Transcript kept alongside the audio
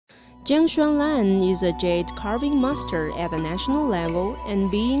Jiang Shuan-lan is a jade carving master at the national level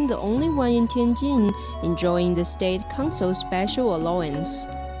and being the only one in Tianjin enjoying the State Council special allowance.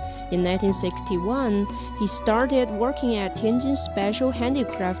 In 1961, he started working at Tianjin's Special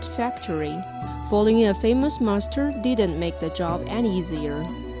Handicraft Factory. Following a famous master didn't make the job any easier.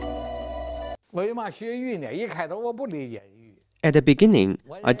 At the beginning,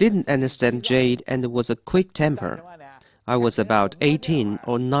 I didn't understand jade and was a quick temper. I was about 18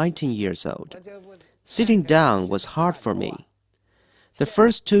 or 19 years old. Sitting down was hard for me. The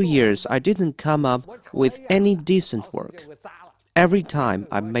first 2 years, I didn't come up with any decent work. Every time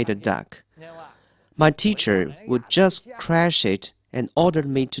I made a duck, my teacher would just crash it and ordered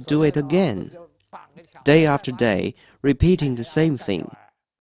me to do it again, day after day, repeating the same thing.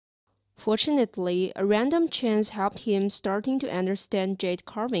 Fortunately, a random chance helped him starting to understand jade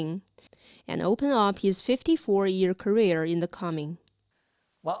carving and open up his 54-year career in the carving.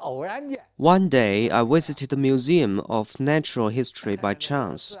 One day, I visited the Museum of Natural History by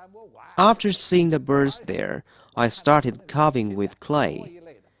chance. After seeing the birds there, I started carving with clay,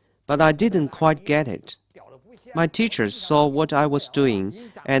 but I didn't quite get it. My teacher saw what I was doing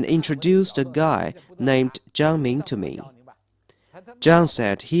and introduced a guy named Jiang to me. Jiang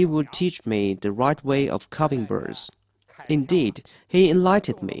said he would teach me the right way of carving birds. Indeed, he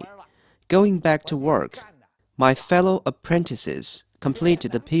enlightened me. Going back to work, my fellow apprentices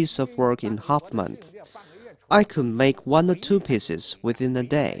completed a piece of work in half a month. I could make 1 or 2 pieces within a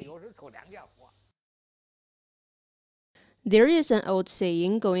day. There is an old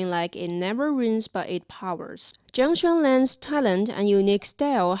saying going like it never rains but it pours. Jiang Shuan-lan's talent and unique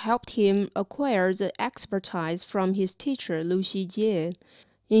style helped him acquire the expertise from his teacher Lu Jade.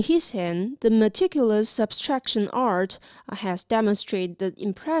 In his hand, the meticulous subtraction art has demonstrated the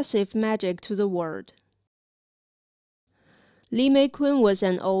impressive magic to the world. Li Meikun was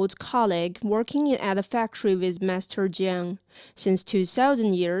an old colleague working at a factory with Master Jiang. Since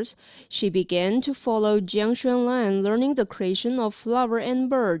 2000 years, she began to follow Jiang Shuan-lan, learning the creation of flower and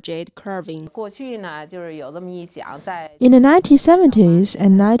bird jade carving. In the 1970s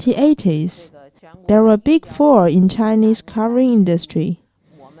and 1980s, there were big 4 in Chinese carving industry.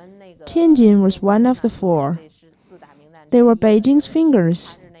 Tianjin was one of the 4. They were Beijing's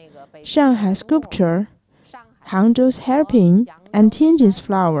Fingers, Shanghai Sculptor, Hangzhou's Hairpin, and Tianjin's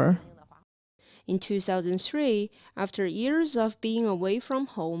Flower. In 2003, after years of being away from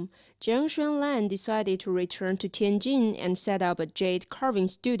home, Jiang Shuan-lan decided to return to Tianjin and set up a jade carving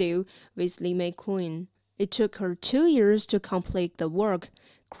studio with Li Meikun. It took her 2 years to complete the work,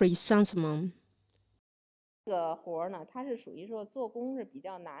 chrysanthemum.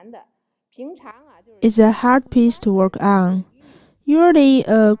 It's a hard piece to work on. Usually,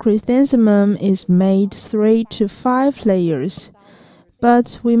 a chrysanthemum is made 3 to 5 layers,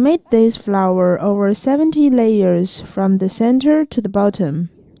 but we made this flower over 70 layers from the center to the bottom.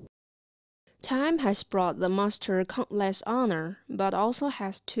 Time has brought the master countless honor, but also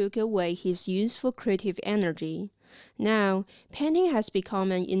has took away his youthful creative energy. Now, painting has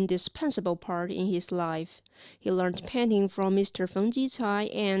become an indispensable part in his life. He learned painting from Mr. Feng Jicai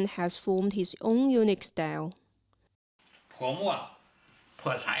and has formed his own unique style.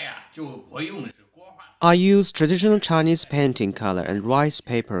 I use traditional Chinese painting color and rice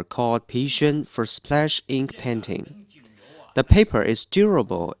paper called pixuan for splash ink painting. The paper is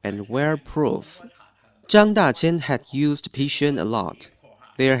durable and wear-proof. Zhang Daqian had used pixuan a lot.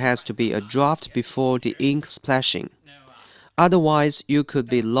 There has to be a draft before the ink splashing. Otherwise, you could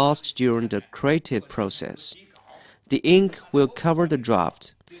be lost during the creative process. The ink will cover the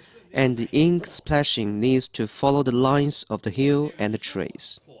draft, and the ink splashing needs to follow the lines of the hill and the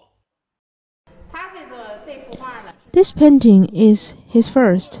trees. This painting is his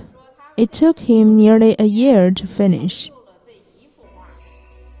first. It took him nearly a year to finish.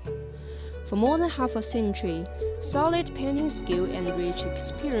 For more than half a century, solid painting skill and rich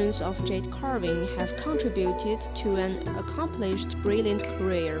experience of jade carving have contributed to an accomplished, brilliant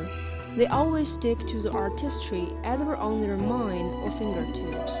career. They always stick to the artistry either on their mind or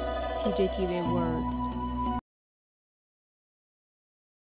fingertips. TJTV World.